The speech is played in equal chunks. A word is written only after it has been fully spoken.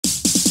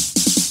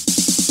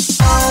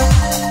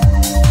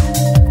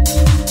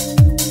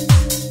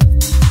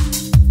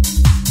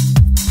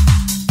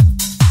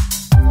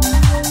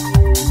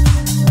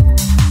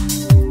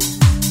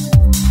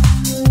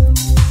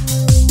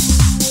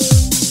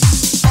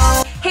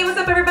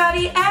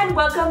everybody, and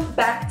welcome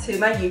back to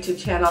my YouTube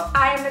channel.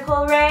 I am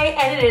TheNicholeRay,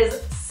 and it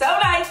is so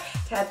nice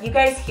to have you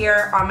guys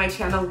here on my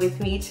channel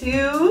with me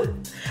to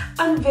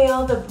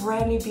unveil the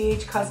brand new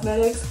BH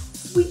Cosmetics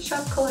Sweet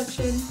Shop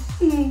collection.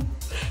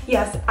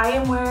 Yes, I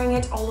am wearing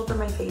it all over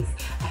my face.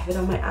 I have it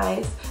on my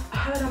eyes, I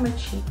have it on my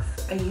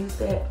cheeks, I used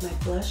it, my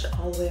blush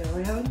all the way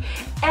around,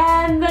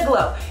 and the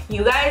glow.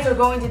 You guys are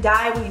going to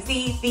die when you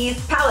see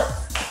these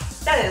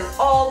palettes. That is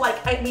all, like,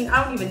 I mean,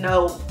 I don't even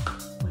know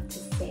what to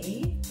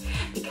say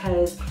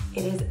because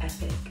it is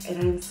epic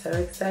and I'm so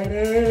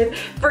excited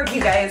for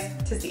you guys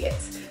to see it.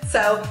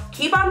 So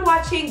keep on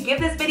watching, give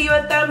this video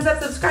a thumbs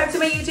up, subscribe to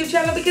my YouTube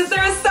channel because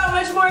there is so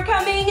much more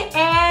coming,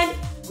 and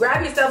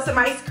grab yourself some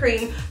ice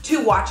cream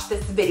to watch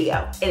this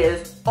video. It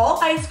is all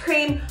ice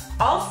cream,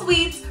 all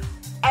sweets,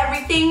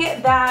 everything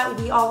that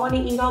we all want to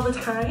eat all the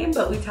time,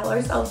 but we tell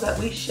ourselves that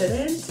we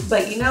shouldn't.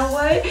 But you know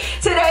what?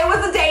 Today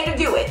was the day to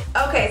do it.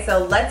 Okay,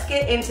 so let's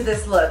get into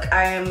this look.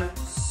 I am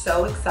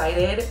so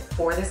excited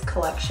for this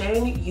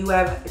collection. You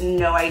have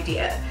no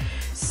idea.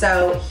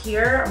 So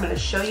here, I'm gonna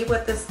show you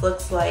what this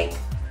looks like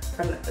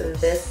from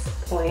this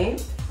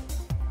point.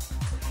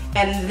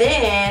 And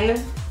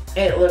then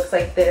it looks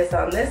like this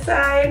on this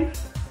side.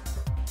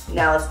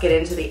 Now let's get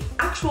into the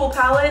actual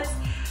palettes.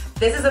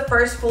 This is a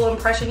first full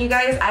impression, you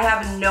guys. I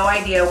have no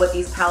idea what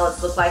these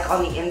palettes look like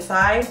on the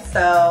inside,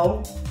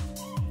 so.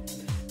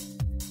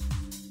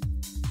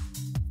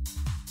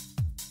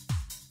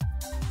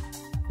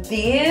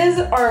 These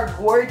are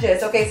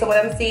gorgeous. Okay, so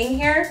what I'm seeing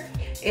here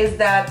is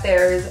that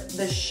there's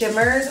the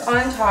shimmers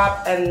on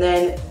top and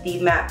then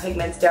the matte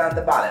pigments down at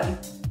the bottom.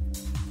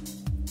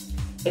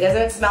 It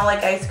doesn't smell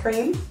like ice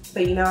cream,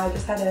 but you know, I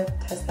just had to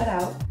test that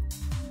out.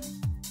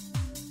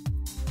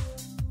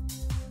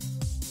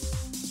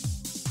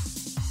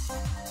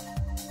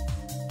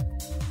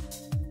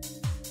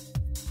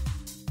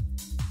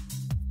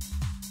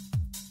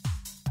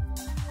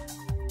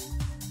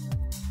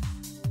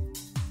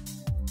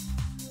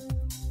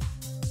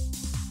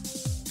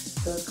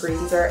 Those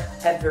greens are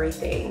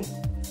everything.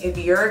 If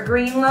you're a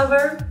green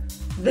lover,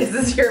 this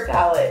is your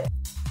palette.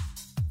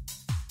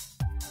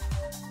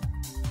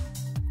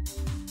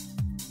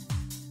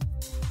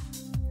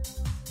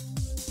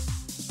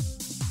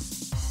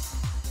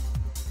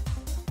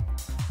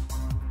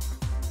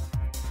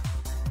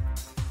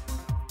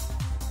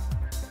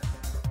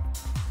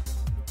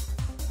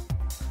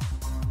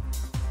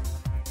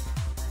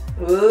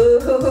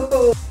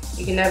 Ooh,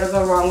 you can never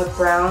go wrong with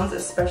browns,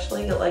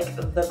 especially like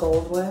the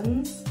gold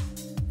ones.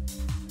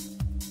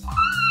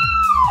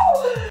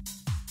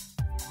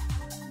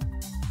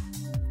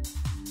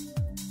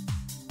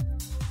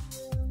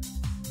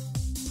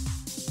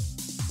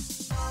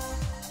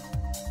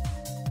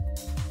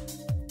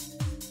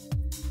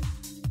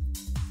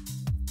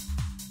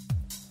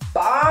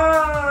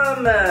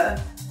 Bomb!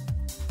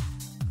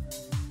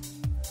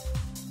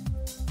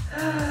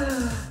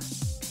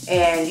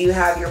 And you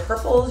have your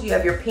purples, you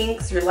have your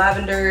pinks, your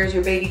lavenders,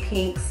 your baby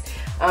pinks,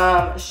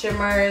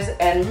 shimmers,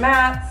 and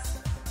mattes.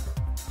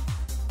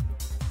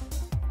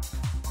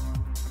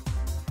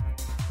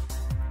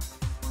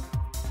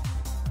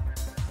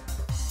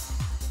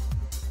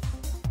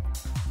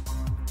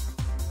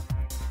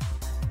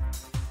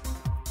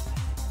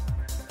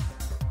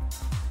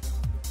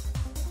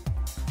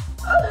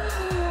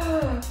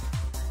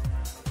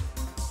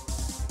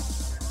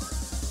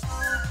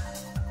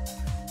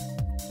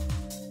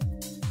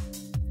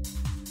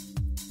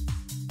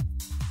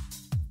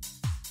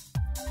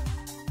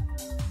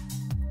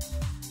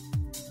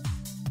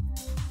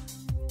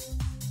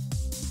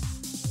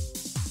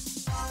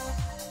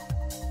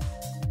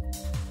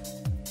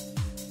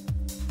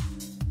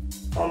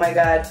 Oh my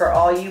God, for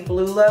all you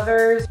blue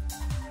lovers.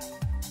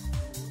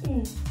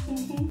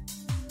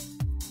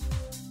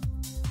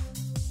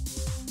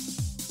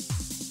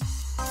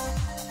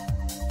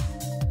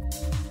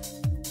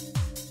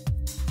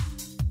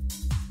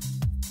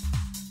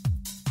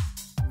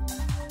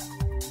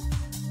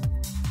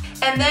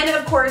 And then,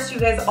 of course, you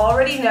guys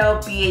already know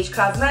BH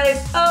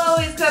Cosmetics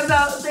always comes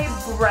out with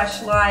a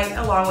brush line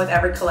along with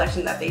every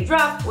collection that they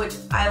drop, which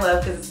I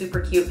love because it's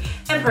super cute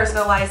and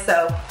personalized.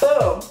 So,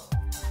 boom.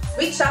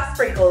 Sweet Shop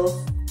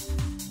sprinkles.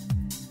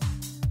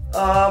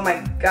 Oh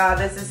my God,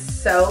 this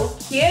is so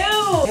cute.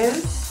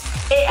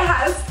 It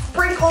has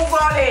sprinkles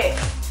on it.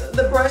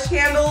 The brush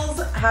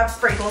handles have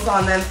sprinkles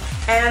on them,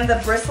 and the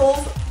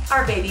bristles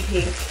are baby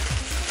pink.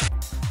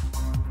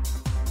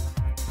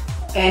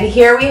 And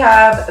here we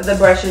have the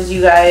brushes,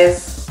 you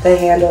guys. The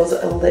handles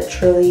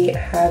literally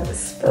have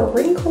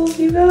sprinkles,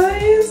 you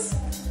guys.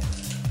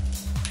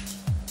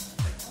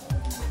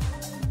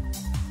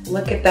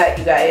 Look at that,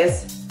 you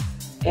guys.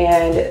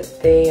 And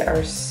they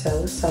are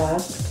so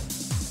soft.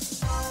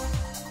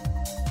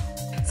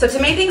 So to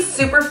make things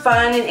super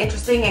fun and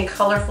interesting and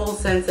colorful,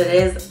 since it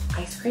is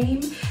ice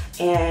cream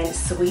and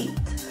sweet,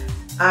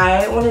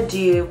 I want to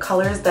do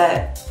colors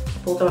that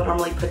people don't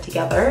normally put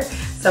together.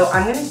 So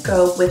I'm going to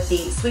go with the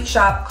Sweet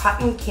Shop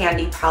Cotton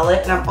Candy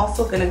palette, and I'm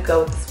also going to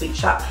go with the Sweet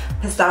Shop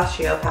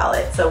Pistachio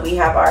palette. So we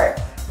have our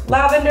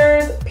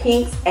lavenders,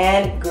 pinks,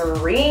 and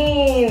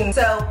greens.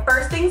 So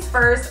first things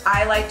first,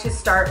 I like to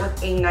start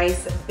with a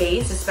nice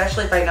base,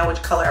 especially if I know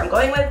which color I'm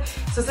going with.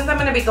 So since I'm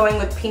gonna be going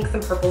with pinks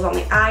and purples on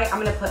the eye,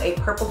 I'm gonna put a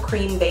purple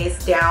cream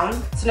base down.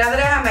 So now that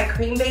I have my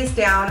cream base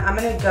down, I'm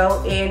gonna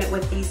go in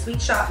with the Sweet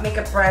Shop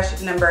makeup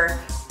brush number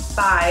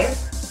 5.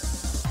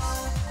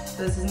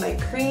 So this is my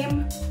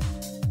cream.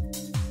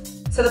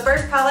 So the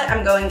first palette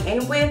I'm going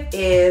in with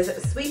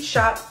is Sweet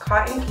Shop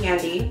Cotton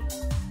Candy.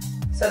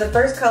 So the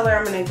first color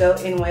I'm gonna go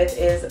in with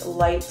is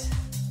Light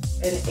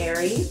and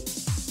Airy.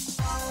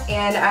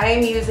 And I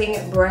am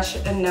using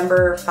brush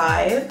number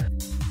 5.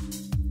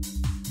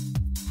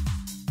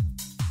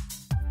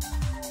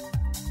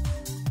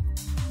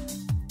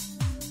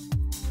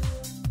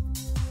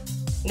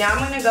 Now I'm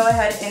gonna go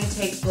ahead and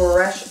take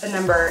brush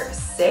number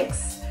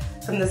 6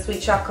 from the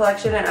Sweet Shop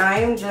collection, and I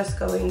am just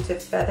going to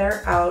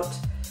feather out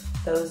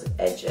those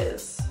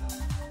edges.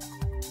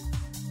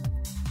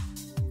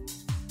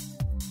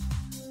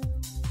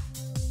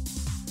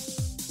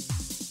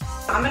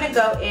 I'm gonna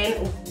go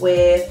in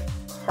with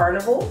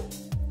Carnival.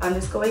 I'm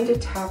just going to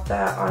tap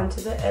that onto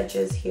the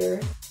edges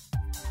here.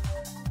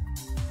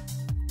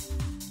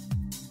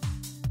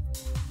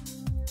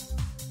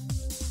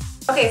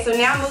 Okay, so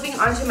now moving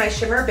on to my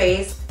shimmer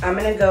base, I'm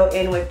gonna go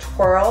in with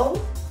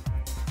Twirl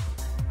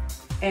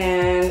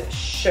and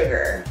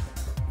Sugar.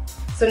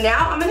 So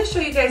now I'm gonna show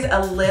you guys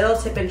a little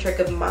tip and trick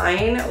of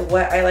mine,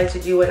 what I like to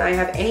do when I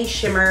have any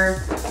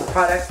shimmer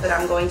products that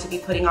I'm going to be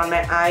putting on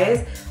my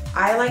eyes.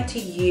 I like to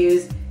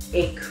use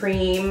a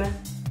cream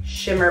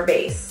shimmer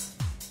base.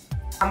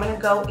 I'm gonna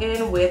go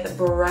in with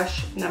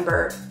brush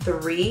number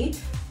 3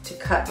 to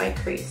cut my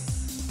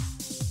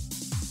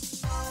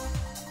crease.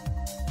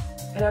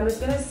 And I'm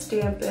just gonna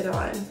stamp it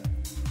on.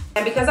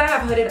 And because I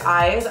have hooded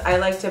eyes, I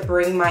like to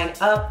bring mine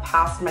up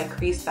past my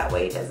crease, that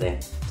way it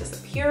doesn't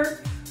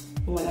disappear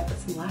when I put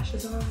some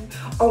lashes on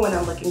or when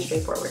I'm looking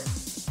straight forward.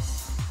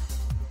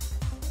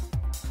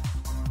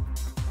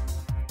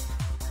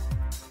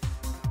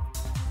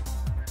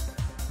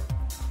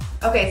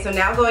 Okay, so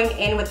now going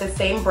in with the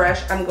same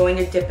brush, I'm going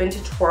to dip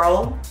into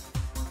Twirl.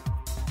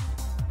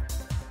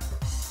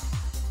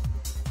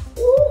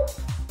 Ooh.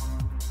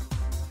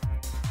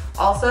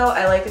 Also,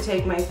 I like to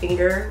take my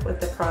finger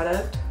with the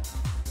product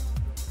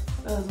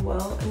as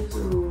well and just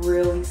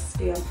really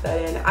stamp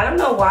that in. I don't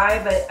know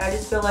why, but I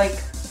just feel like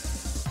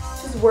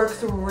it just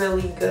works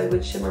really good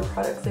with shimmer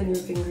products in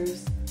your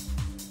fingers.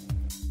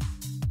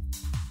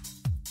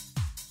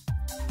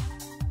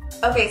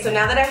 Okay, so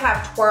now that I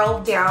have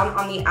twirled down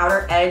on the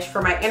outer edge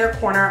for my inner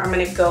corner, I'm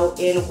gonna go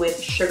in with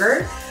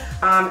Sugar.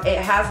 It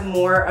has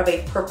more of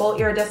a purple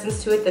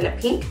iridescence to it than a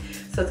pink,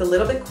 so it's a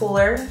little bit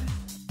cooler.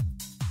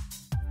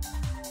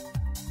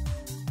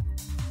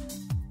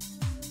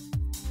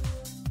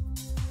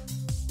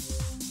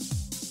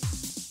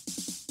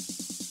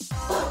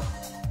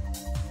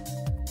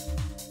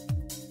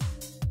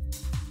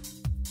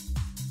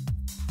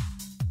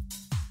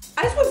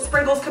 I just want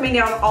sprinkles coming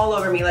down all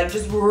over me, like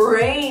just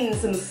rain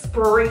some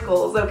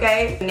sprinkles,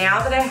 okay?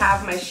 Now that I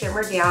have my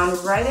shimmer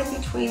down right in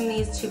between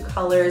these two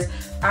colors,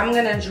 I'm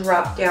gonna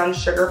drop down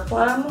Sugar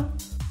Plum.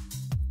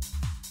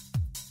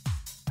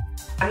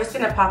 I'm just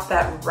gonna pop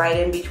that right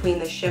in between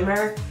the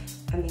shimmer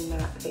and the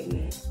matte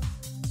pigment.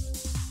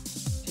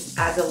 Just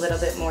adds a little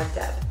bit more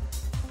depth.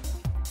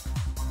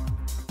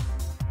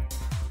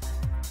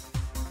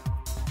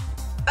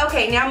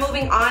 Okay, now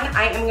moving on,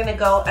 I am gonna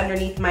go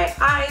underneath my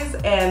eyes,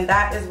 and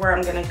that is where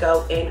I'm gonna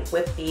go in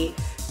with the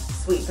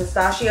Sweet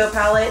Pistachio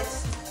palette.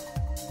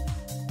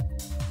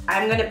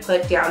 I'm gonna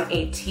put down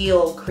a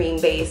teal cream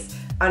base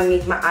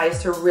underneath my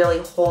eyes to really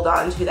hold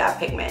on to that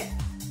pigment.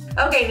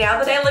 Okay,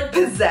 now that I look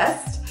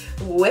possessed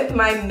with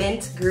my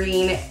mint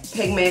green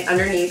pigment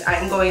underneath,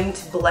 I'm going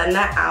to blend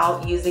that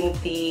out using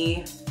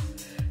the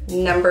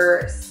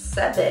number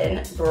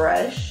 7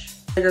 brush.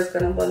 I'm just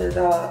gonna blend it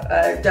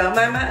out. Don't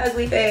mind my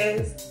ugly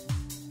face.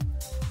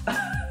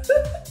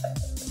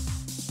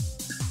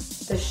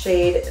 The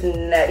shade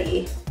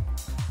Nutty.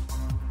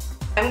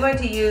 I'm going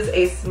to use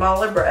a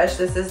smaller brush.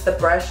 This is the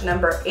brush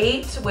number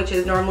 8, which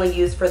is normally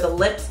used for the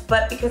lips,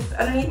 but because it's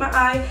underneath my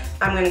eye,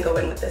 I'm gonna go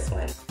in with this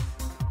one.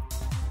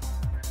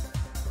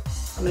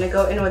 I'm gonna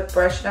go in with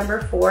brush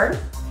number 4.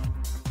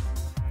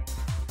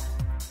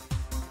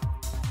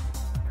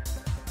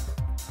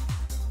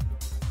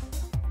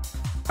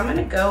 I'm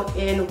gonna go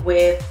in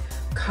with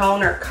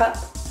Cone or Cup.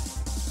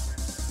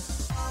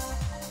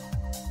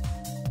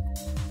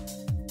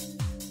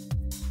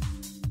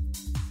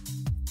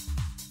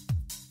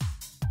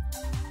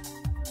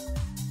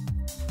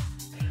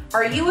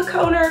 Are you a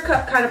cone or a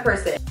cup kind of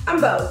person? I'm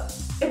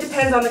both. It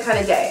depends on the kind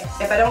of day.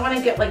 If I don't want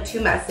to get like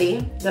too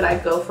messy, then I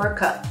go for a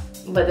cup.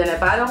 But then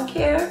if I don't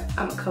care,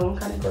 I'm a cone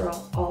kind of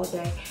girl all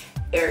day,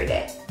 every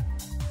day.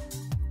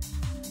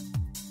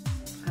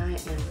 I am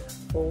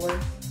for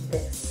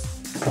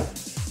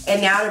this.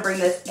 And now to bring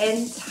this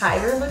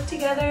entire look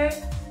together,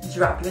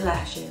 drop your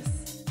lashes.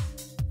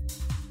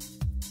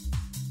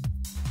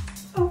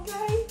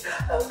 Okay,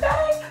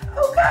 okay,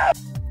 okay.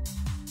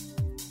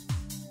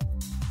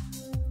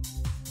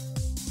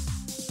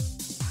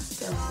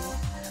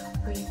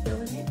 Are you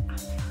feeling it? I'm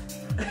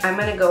feeling it. I'm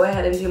gonna go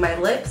ahead and do my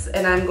lips,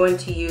 and I'm going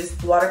to use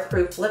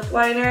waterproof lip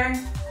liner,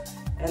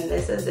 and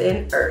this is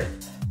in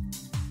Earth.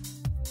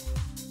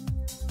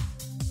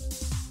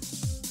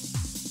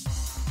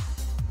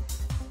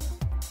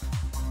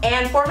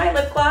 And for my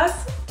lip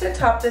gloss, to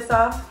top this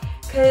off,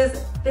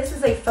 because this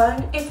is a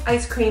fun, it's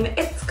ice cream,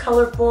 it's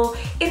colorful,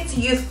 it's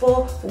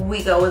youthful,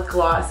 we go with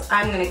gloss.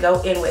 I'm gonna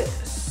go in with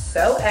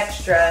So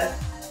Extra,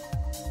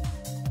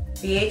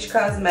 BH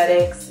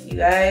Cosmetics. You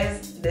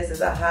guys, this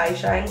is a high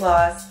shine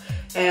gloss,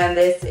 and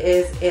this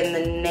is in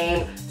the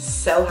name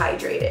So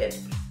Hydrated.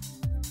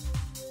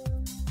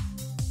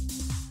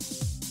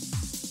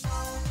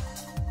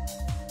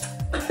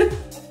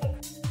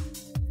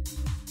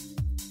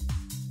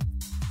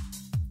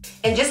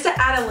 And just to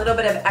add a little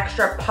bit of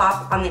extra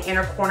pop on the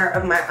inner corner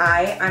of my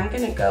eye, I'm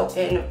gonna go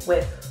in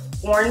with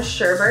Orange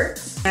Sherbet,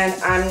 and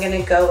I'm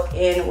gonna go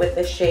in with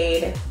the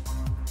shade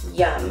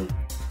Yum.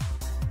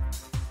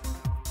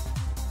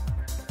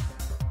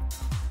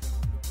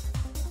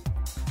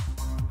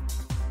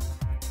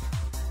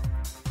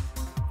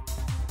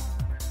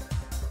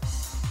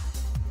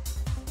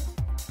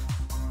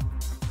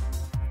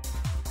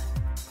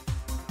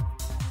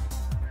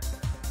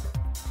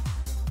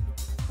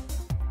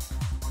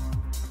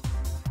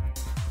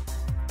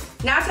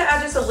 Now to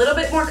add just a little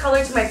bit more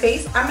color to my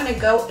face, I'm gonna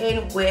go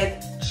in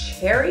with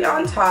Cherry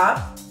on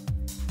Top,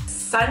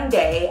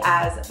 Sunday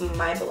as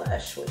my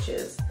blush, which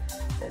is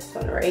this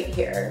one right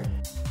here.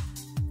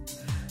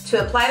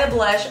 To apply the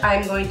blush,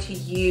 I'm going to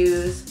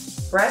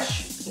use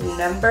brush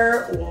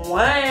number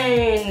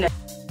 1.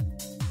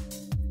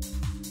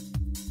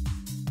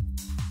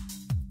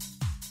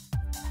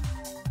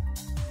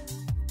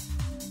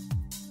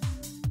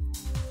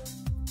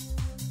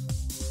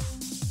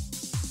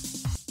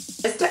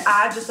 Just to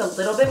add just a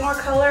little bit more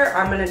color,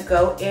 I'm gonna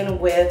go in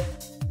with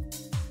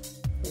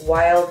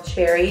Wild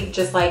Cherry,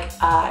 just like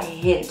a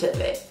hint of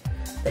it.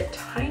 The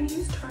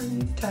tiniest,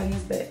 tiniest,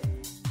 tiniest bit.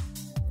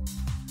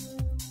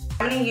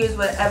 I'm gonna use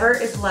whatever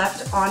is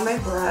left on my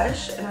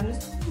brush, and I'm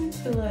just going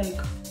to like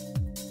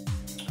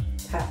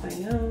tap my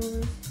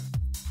nose,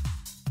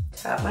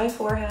 tap my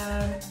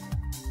forehead,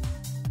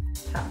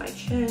 tap my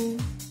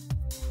chin.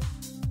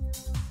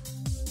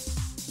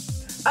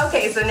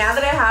 Okay, so now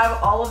that I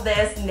have all of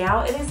this,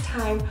 now it is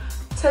time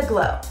to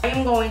glow. I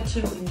am going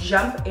to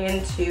jump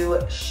into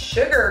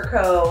Sugar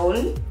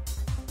Cone.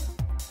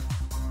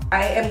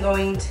 I am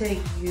going to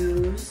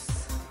use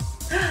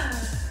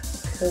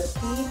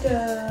cookie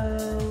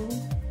dough.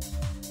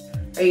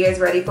 Are you guys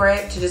ready for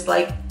it to just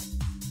like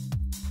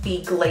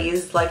be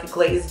glazed like a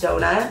glazed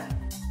donut?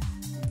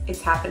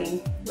 It's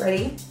happening.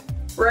 Ready?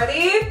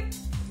 Ready?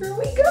 Here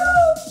we go.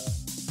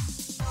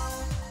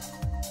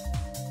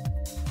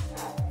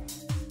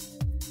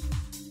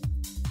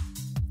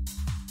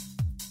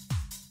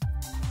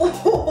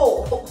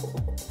 Oh.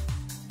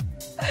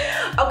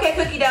 Okay,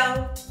 cookie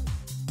dough.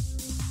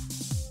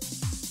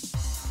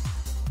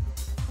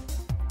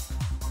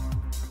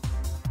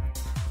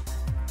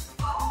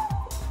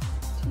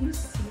 Do you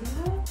see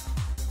that?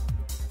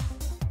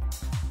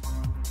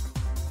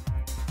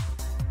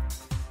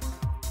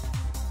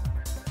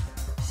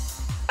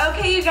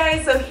 Okay, you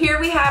guys, so here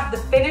we have the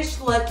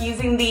finished look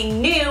using the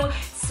new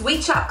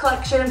Sweet Shop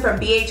collection from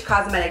BH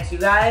Cosmetics, you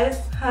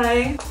guys.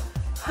 Hi.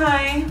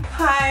 Hi,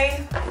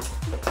 hi.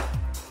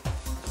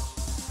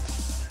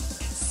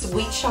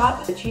 Sweet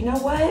Shop, but you know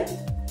what?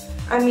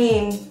 I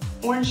mean,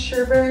 orange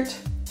sherbet,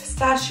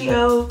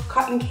 pistachio,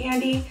 cotton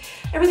candy,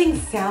 everything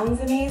sounds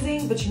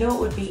amazing, but you know what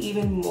would be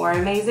even more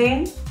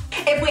amazing?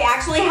 If we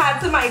actually had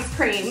some ice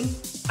cream.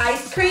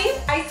 Ice cream,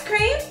 ice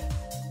cream.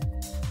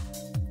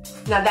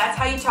 Now that's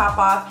how you top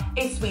off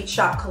a Sweet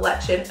Shop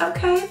collection,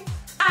 okay?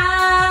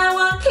 I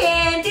want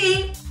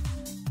candy.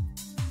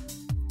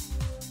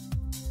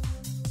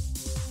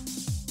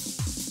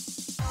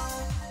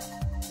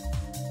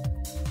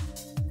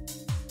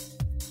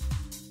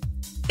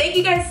 Thank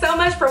you guys so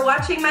much for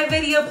watching my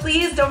video.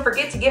 Please don't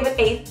forget to give it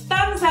a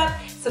thumbs up.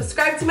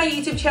 Subscribe to my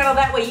YouTube channel.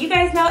 That way you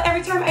guys know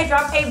every time I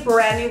drop a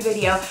brand new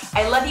video.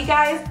 I love you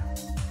guys.